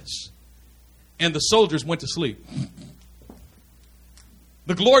 brightness, and the soldiers went to sleep.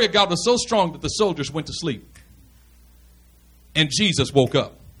 The glory of God was so strong that the soldiers went to sleep, and Jesus woke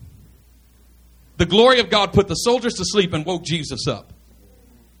up. The glory of God put the soldiers to sleep and woke Jesus up.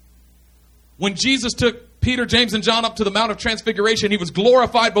 When Jesus took Peter, James, and John up to the Mount of Transfiguration, he was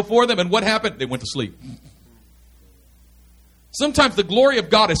glorified before them, and what happened? They went to sleep. Sometimes the glory of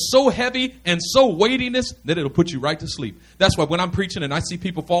God is so heavy and so weightiness that it'll put you right to sleep. That's why when I'm preaching and I see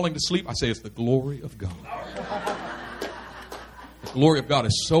people falling to sleep, I say it's the glory of God. The glory of God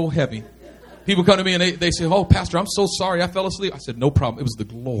is so heavy. People come to me and they say, oh, Pastor, I'm so sorry I fell asleep. I said, no problem. It was the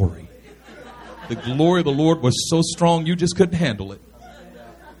glory. The glory of the Lord was so strong you just couldn't handle it.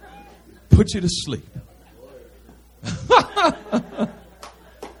 Put you to sleep.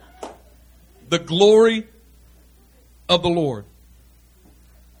 The glory of the Lord.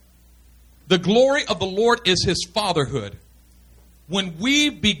 The glory of the Lord is his fatherhood. When we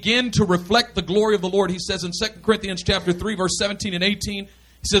begin to reflect the glory of the Lord, he says in 2 Corinthians chapter 3, verse 17 and 18, he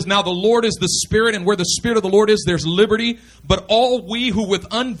says, now the Lord is the Spirit, and where the Spirit of the Lord is, there's liberty. But all we who with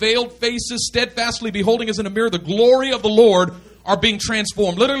unveiled faces, steadfastly beholding as in a mirror the glory of the Lord, are being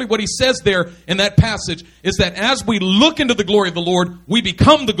transformed. Literally what he says there in that passage is that as we look into the glory of the Lord, we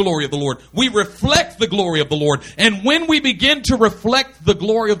become the glory of the Lord. We reflect the glory of the Lord. And when we begin to reflect the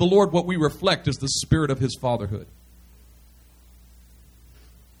glory of the Lord, what we reflect is the spirit of his fatherhood.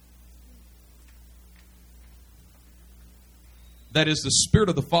 That is, the Spirit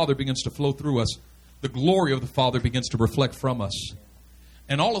of the Father begins to flow through us. The glory of the Father begins to reflect from us.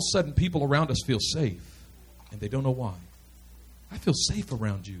 And all of a sudden, people around us feel safe. And they don't know why. I feel safe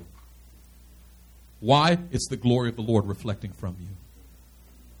around you. Why? It's the glory of the Lord reflecting from you.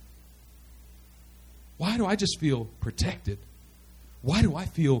 Why do I just feel protected? Why do I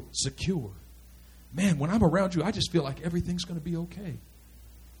feel secure? Man, when I'm around you, I just feel like everything's going to be okay.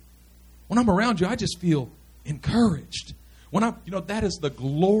 When I'm around you, I just feel encouraged. That is the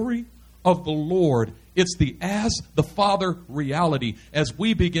glory of the Lord. It's the as the Father reality. As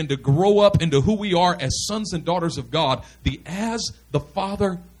we begin to grow up into who we are as sons and daughters of God, the as the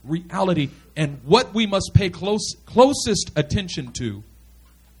Father reality. And what we must pay closest attention to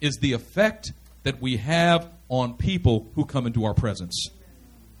is the effect that we have on people who come into our presence.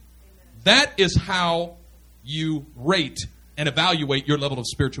 That is how you rate and evaluate your level of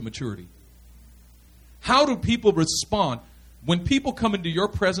spiritual maturity. How do people respond? When people come into your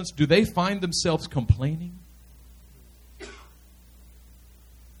presence, do they find themselves complaining?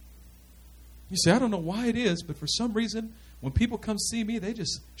 You say, I don't know why it is, but for some reason, when people come see me, they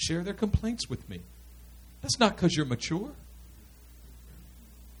just share their complaints with me. That's not because you're mature.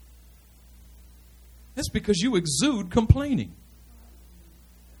 That's because you exude complaining.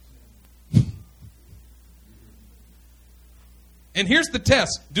 And here's the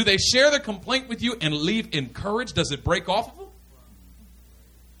test. Do they share their complaint with you and leave encouraged? Does it break off of them?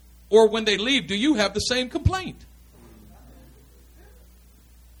 Or when they leave, do you have the same complaint?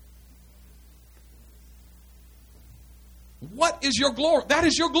 What is your glory? That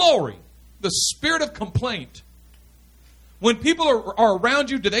is your glory. The spirit of complaint. When people are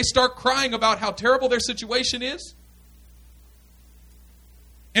around you, do they start crying about how terrible their situation is?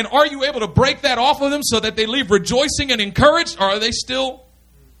 And are you able to break that off of them so that they leave rejoicing and encouraged? Or are they still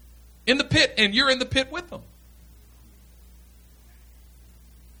in the pit and you're in the pit with them?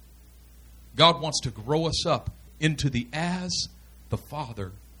 God wants to grow us up into the as the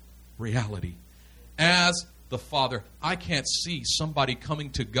Father reality. As the Father. I can't see somebody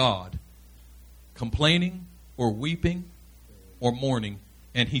coming to God complaining or weeping or mourning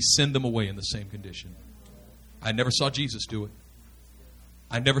and He send them away in the same condition. I never saw Jesus do it.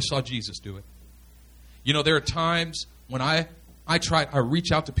 I never saw Jesus do it. You know, there are times when I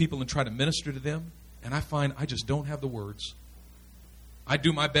reach out to people and try to minister to them, and I find I just don't have the words. I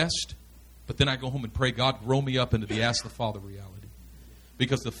do my best, but then I go home and pray, God, grow me up into the Ask the Father reality.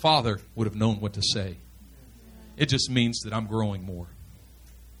 Because the Father would have known what to say. It just means that I'm growing more.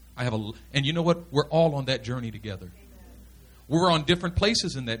 And you know what? We're all on that journey together. We're on different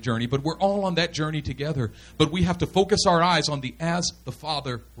places in that journey, but we're all on that journey together. But we have to focus our eyes on the as the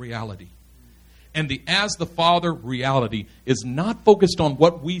Father reality. And the as the Father reality is not focused on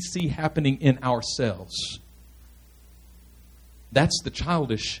what we see happening in ourselves. That's the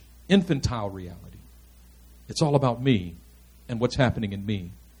childish, infantile reality. It's all about me and what's happening in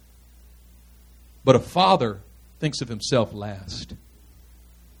me. But a father thinks of himself last.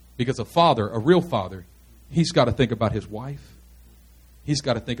 Because a father, a real father, he's got to think about his wife. He's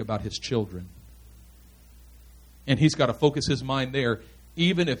got to think about his children. And he's got to focus his mind there,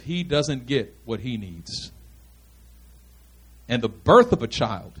 even if he doesn't get what he needs. And the birth of a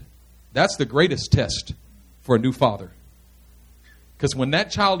child, that's the greatest test for a new father. Because when that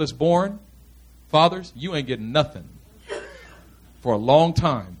child is born, fathers, you ain't getting nothing for a long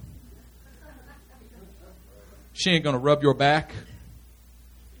time. She ain't going to rub your back.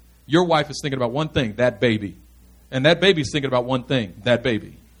 Your wife is thinking about one thing, that baby. And that baby's thinking about one thing, that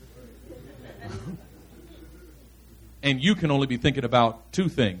baby. And you can only be thinking about two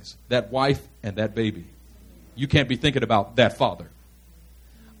things, that wife and that baby. You can't be thinking about that father.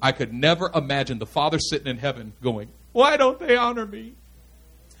 I could never imagine the father sitting in heaven going, why don't they honor me?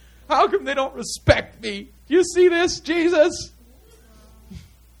 How come they don't respect me? Do you see this, Jesus?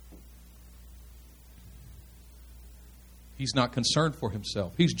 He's not concerned for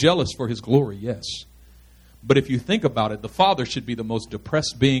himself. He's jealous for his glory, yes. But if you think about it, the Father should be the most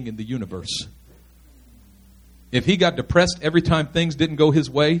depressed being in the universe. If he got depressed every time things didn't go his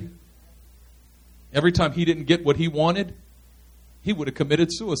way, every time he didn't get what he wanted, he would have committed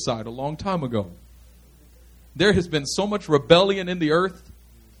suicide a long time ago. There has been so much rebellion in the earth.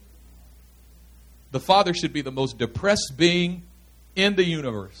 The Father should be the most depressed being in the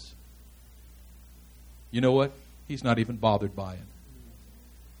universe. You know what? He's not even bothered by it.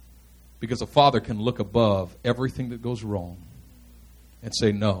 Because a father can look above everything that goes wrong and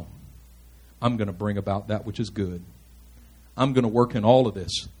say, no, I'm going to bring about that which is good. I'm going to work in all of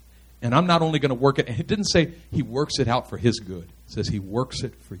this. And I'm not only going to work it, and it didn't say he works it out for his good. It says he works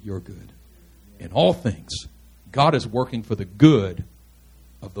it for your good. In all things, God is working for the good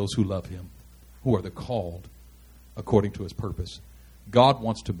of those who love him, who are the called according to his purpose. God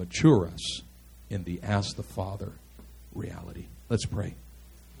wants to mature us in the as the Father reality. Let's pray.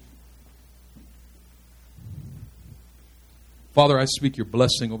 Father, I speak your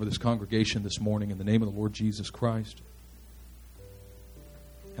blessing over this congregation this morning in the name of the Lord Jesus Christ.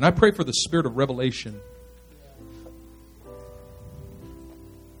 And I pray for the spirit of revelation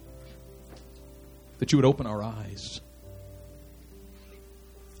that you would open our eyes.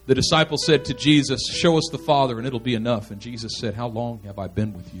 The disciples said to Jesus, show us the Father and it'll be enough. And Jesus said, how long have I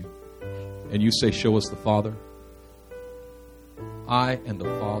been with you? And you say, show us the Father. I and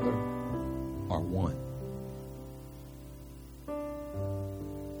the Father are one.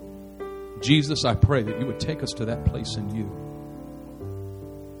 Jesus, I pray that you would take us to that place in you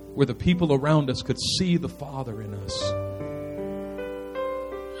where the people around us could see the Father in us.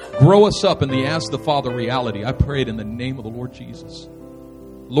 Grow us up in the as the Father reality. I pray it in the name of the Lord Jesus.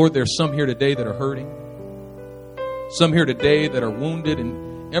 Lord, there's some here today that are hurting. Some here today that are wounded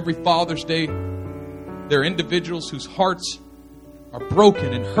Every Father's Day, there are individuals whose hearts are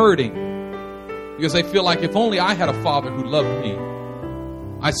broken and hurting because they feel like if only I had a father who loved me.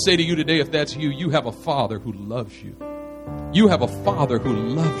 I say to you today, if that's you, you have a father who loves you. You have a father who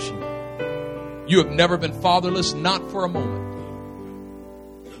loves you. You have never been fatherless, not for a moment.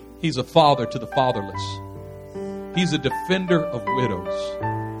 He's a father to the fatherless. He's a defender of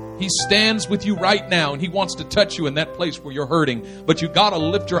widows. He stands with you right now, and he wants to touch you in that place where you're hurting. But you got to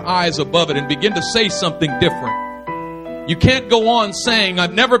lift your eyes above it and begin to say something different. You can't go on saying,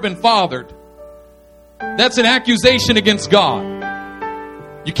 I've never been fathered. That's an accusation against God.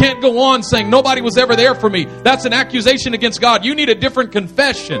 You can't go on saying, nobody was ever there for me. That's an accusation against God. You need a different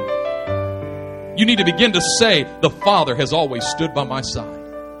confession. You need to begin to say, the Father has always stood by my side.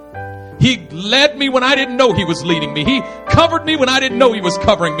 He led me when I didn't know He was leading me. He covered me when I didn't know He was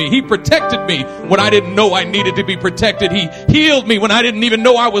covering me. He protected me when I didn't know I needed to be protected. He healed me when I didn't even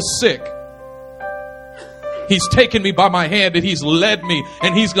know I was sick. He's taken me by my hand and He's led me,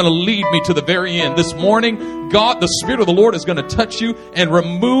 and He's going to lead me to the very end. This morning, God, the Spirit of the Lord is going to touch you and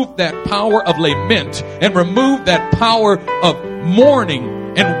remove that power of lament and remove that power of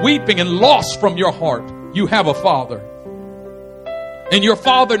mourning and weeping and loss from your heart. You have a Father. And your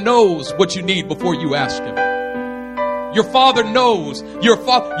Father knows what you need before you ask Him. Your Father knows.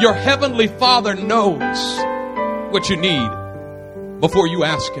 Your Heavenly Father knows what you need before you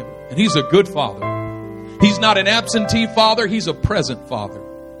ask Him. And He's a good Father. He's not an absentee Father. He's a present Father.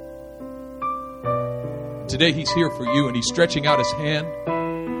 Today He's here for you, and He's stretching out His hand.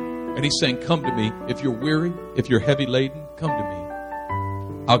 And He's saying, come to me. If you're weary, if you're heavy laden, come to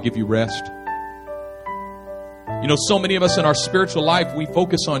me. I'll give you rest. You know, so many of us in our spiritual life, we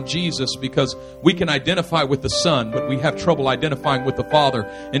focus on Jesus because we can identify with the Son, but we have trouble identifying with the Father.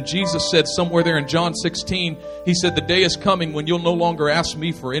 And Jesus said somewhere there in John 16, He said, the day is coming when you'll no longer ask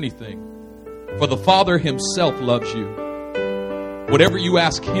me for anything. For the Father Himself loves you. Whatever you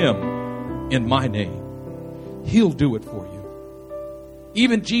ask Him in my name, He'll do it for you.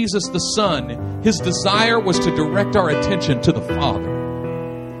 Even Jesus the Son, His desire was to direct our attention to the Father.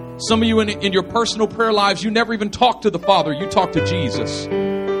 Some of you in your personal prayer lives, you never even talk to the Father. You talk to Jesus.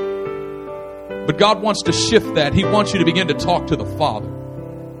 But God wants to shift that. He wants you to begin to talk to the Father.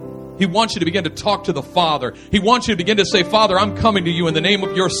 He wants you to begin to talk to the Father. He wants you to begin to say, Father, I'm coming to you in the name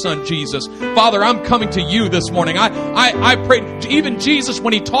of your Son, Jesus. Father, I'm coming to you this morning. I prayed. Even Jesus,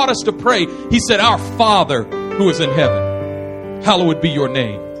 when He taught us to pray, He said, our Father who is in heaven, hallowed be your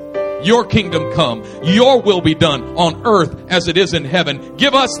name. Your kingdom come, your will be done on earth as it is in heaven.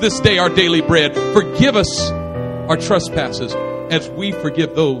 Give us this day our daily bread. Forgive us our trespasses as we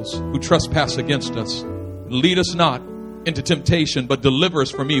forgive those who trespass against us. Lead us not into temptation, but deliver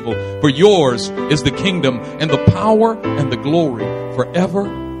us from evil. For yours is the kingdom and the power and the glory forever.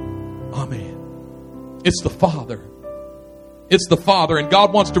 Amen. It's the Father. It's the Father, and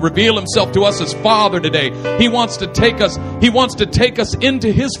God wants to reveal Himself to us as Father today. He wants to take us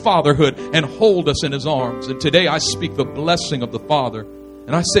into His fatherhood and hold us in His arms. And today I speak the blessing of the Father,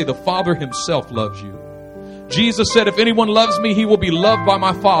 and I say the Father Himself loves you. Jesus said, if anyone loves me, he will be loved by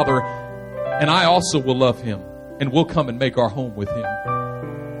my Father, and I also will love him, and we'll come and make our home with Him.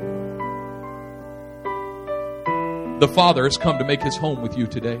 The Father has come to make His home with you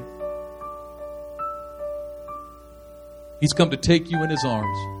today. He's come to take you in His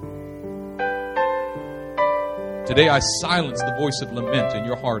arms. Today I silence the voice of lament in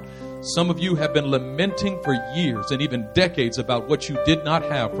your heart. Some of you have been lamenting for years and even decades about what you did not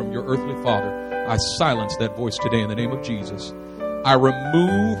have from your earthly father. I silence that voice today in the name of Jesus. I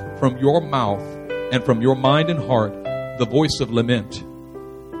remove from your mouth and from your mind and heart the voice of lament,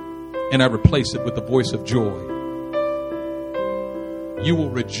 and I replace it with the voice of joy. You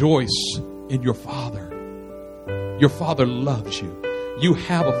will rejoice in your Father. Your Father loves you. You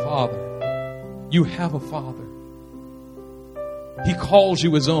have a Father. You have a Father. He calls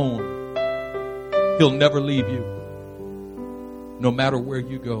you His own. He'll never leave you. No matter where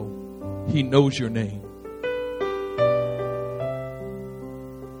you go, He knows your name.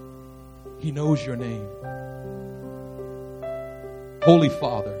 He knows your name. Holy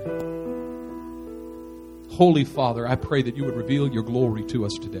Father, I pray that you would reveal your glory to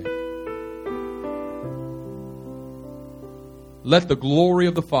us today. Let the glory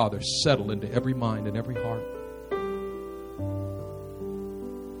of the Father settle into every mind and every heart.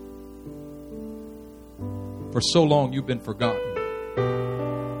 For so long you've been forgotten.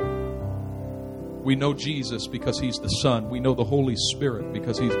 We know Jesus because He's the Son. We know the Holy Spirit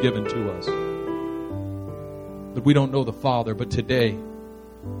because He's given to us. But we don't know the Father. But today,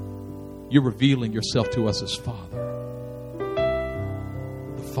 you're revealing yourself to us as Father.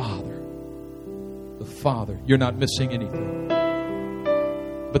 The Father. The Father. You're not missing anything.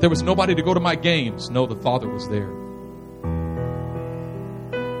 But there was nobody to go to my games. No, the Father was there.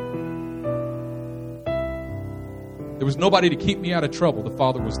 There was nobody to keep me out of trouble. The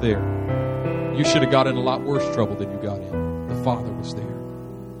Father was there. You should have got in a lot worse trouble than you got in. The Father was there.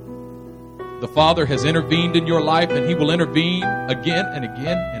 The Father has intervened in your life, and He will intervene again and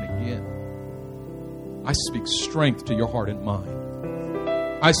again and again. I speak strength to your heart and mind.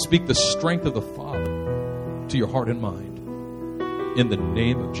 I speak the strength of the Father to your heart and mind. In the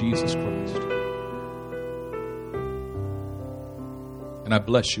name of Jesus Christ. And I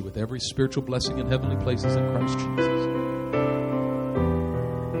bless you with every spiritual blessing in heavenly places in Christ Jesus.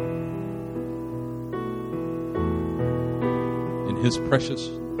 In His precious,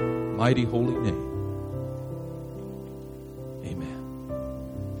 mighty, holy name.